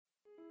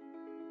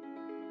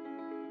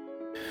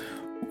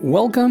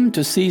Welcome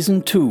to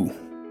Season 2,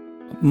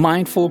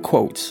 Mindful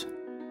Quotes,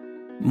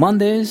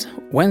 Mondays,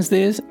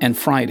 Wednesdays, and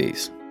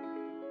Fridays.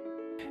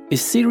 A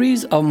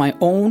series of my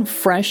own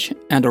fresh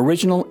and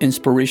original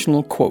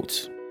inspirational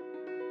quotes.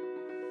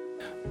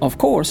 Of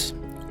course,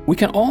 we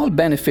can all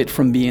benefit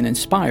from being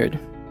inspired,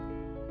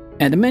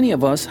 and many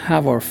of us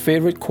have our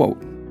favorite quote.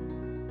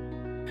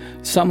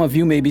 Some of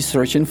you may be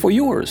searching for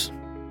yours.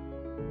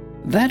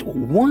 That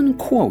one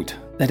quote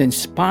that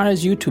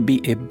inspires you to be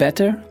a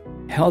better,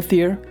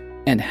 healthier,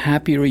 and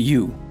happier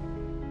you.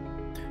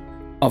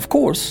 Of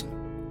course,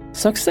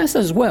 success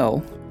as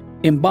well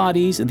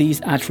embodies these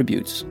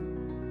attributes.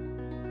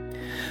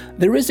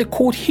 There is a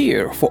quote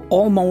here for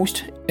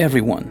almost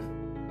everyone.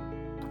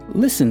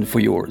 Listen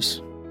for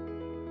yours.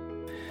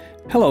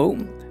 Hello,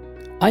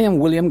 I am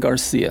William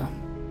Garcia,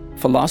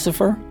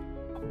 philosopher,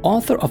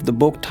 author of the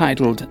book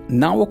titled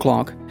Now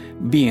O'Clock,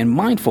 Being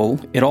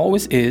Mindful, It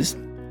Always Is,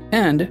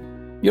 and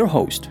your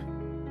host.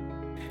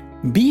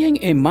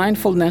 Being a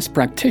mindfulness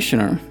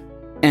practitioner,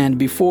 and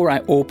before I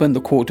open the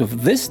quote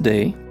of this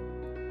day,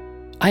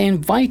 I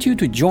invite you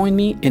to join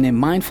me in a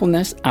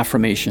mindfulness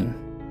affirmation.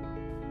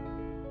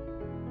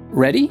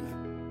 Ready?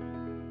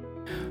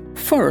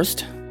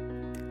 First,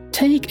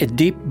 take a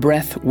deep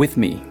breath with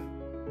me.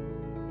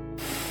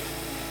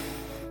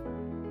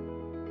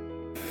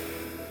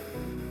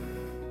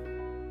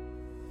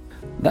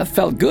 That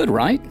felt good,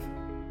 right?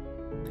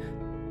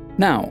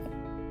 Now,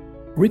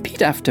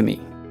 repeat after me.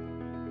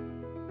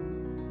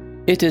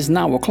 It is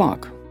now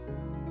o'clock.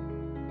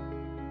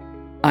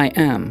 I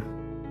am.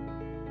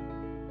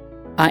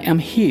 I am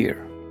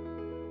here.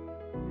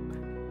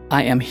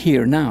 I am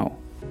here now.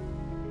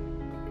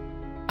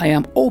 I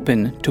am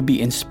open to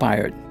be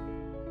inspired.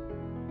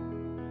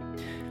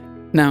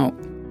 Now,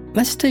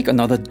 let's take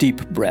another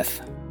deep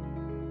breath.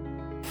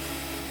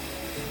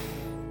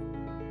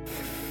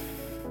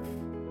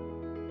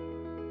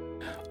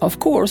 Of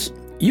course,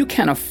 you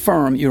can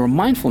affirm your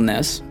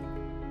mindfulness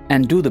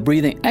and do the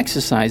breathing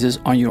exercises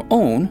on your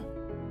own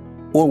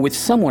or with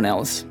someone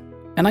else,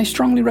 and I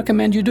strongly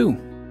recommend you do.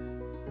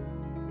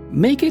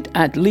 Make it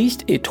at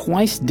least a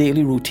twice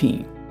daily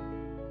routine.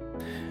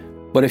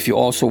 But if you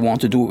also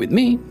want to do it with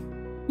me,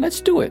 let's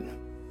do it.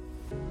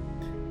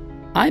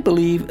 I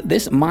believe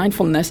this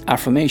mindfulness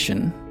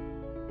affirmation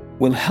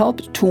will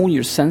help tune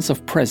your sense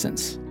of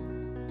presence,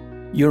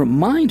 your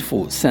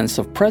mindful sense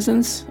of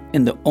presence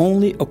in the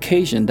only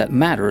occasion that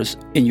matters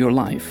in your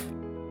life.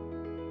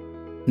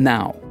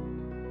 Now.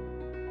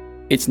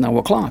 It's now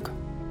o'clock.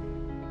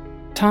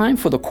 Time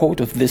for the quote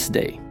of this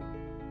day.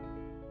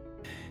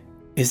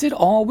 Is it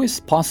always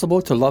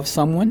possible to love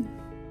someone?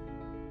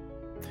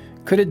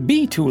 Could it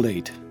be too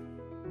late?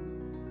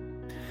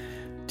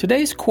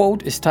 Today's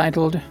quote is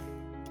titled,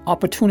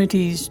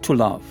 Opportunities to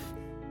Love.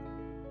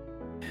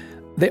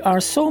 There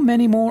are so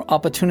many more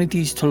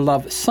opportunities to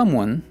love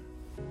someone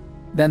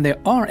than there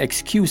are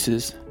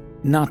excuses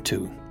not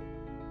to.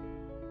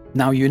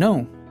 Now you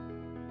know.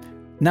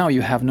 Now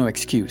you have no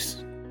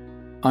excuse.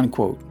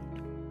 Unquote.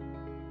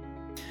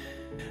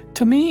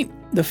 To me,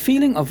 the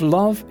feeling of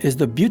love is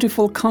the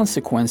beautiful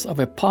consequence of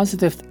a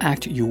positive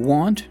act you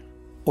want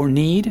or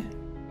need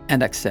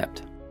and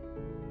accept.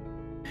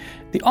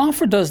 The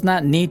offer does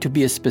not need to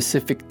be a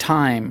specific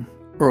time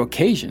or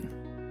occasion.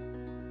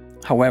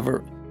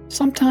 However,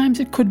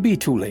 sometimes it could be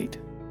too late.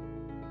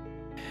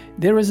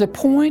 There is a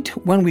point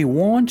when we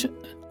want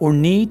or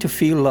need to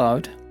feel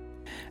loved,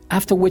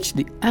 after which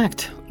the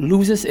act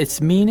loses its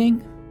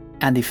meaning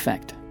and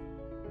effect.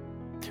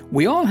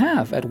 We all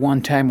have, at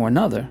one time or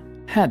another,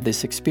 had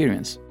this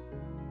experience.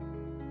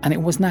 And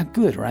it was not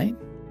good, right?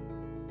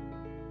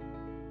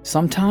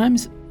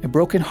 Sometimes a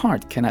broken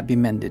heart cannot be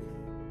mended.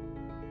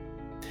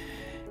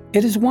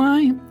 It is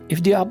why,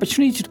 if the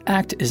opportunity to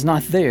act is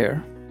not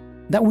there,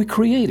 that we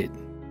create it,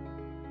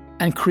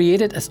 and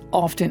create it as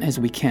often as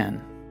we can.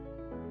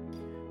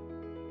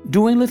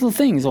 Doing little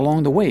things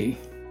along the way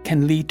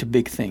can lead to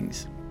big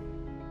things.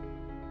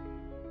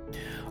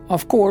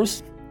 Of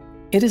course,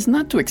 it is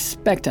not to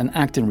expect an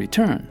act in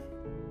return.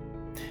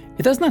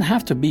 It does not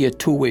have to be a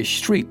two-way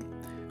street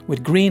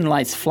with green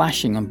lights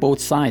flashing on both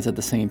sides at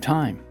the same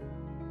time.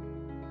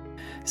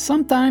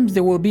 Sometimes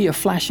there will be a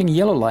flashing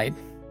yellow light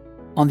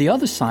on the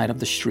other side of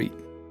the street,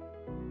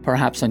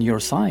 perhaps on your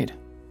side,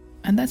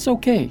 and that's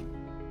okay.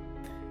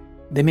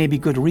 There may be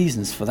good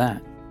reasons for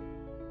that.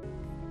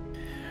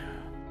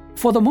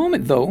 For the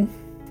moment, though,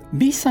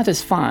 be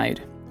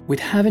satisfied with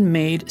having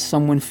made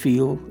someone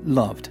feel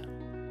loved.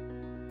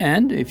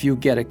 And if you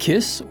get a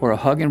kiss or a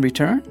hug in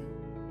return,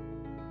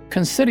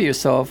 consider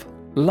yourself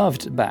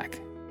loved back.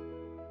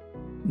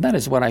 That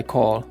is what I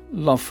call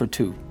love for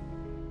two.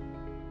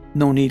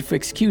 No need for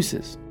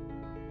excuses.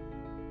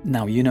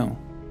 Now you know.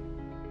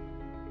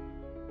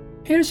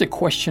 Here's a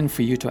question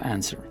for you to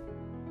answer.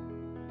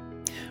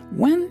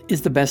 When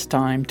is the best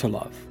time to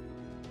love?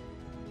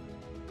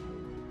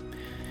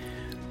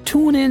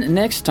 Tune in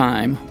next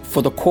time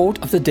for the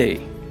quote of the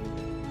day.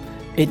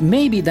 It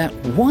may be that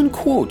one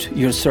quote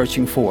you're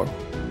searching for.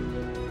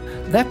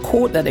 That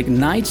quote that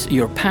ignites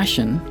your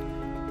passion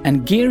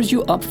and gears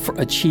you up for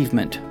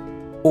achievement.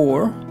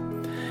 Or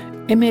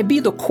it may be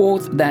the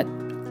quote that,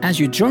 as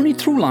you journey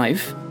through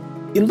life,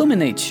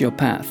 illuminates your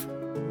path,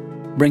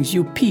 brings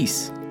you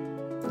peace,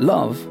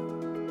 love,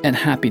 and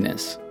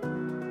happiness.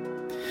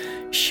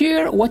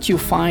 Share what you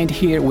find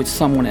here with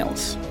someone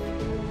else.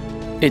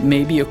 It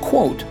may be a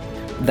quote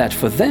that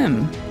for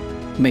them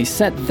may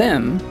set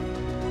them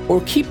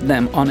or keep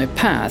them on a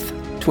path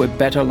to a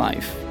better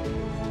life.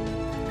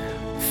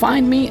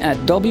 Find me at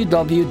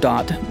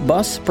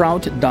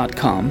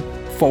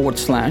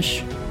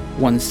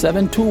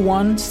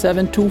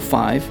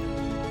www.buzzsprout.com/1721725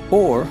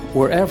 or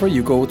wherever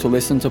you go to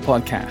listen to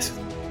podcasts.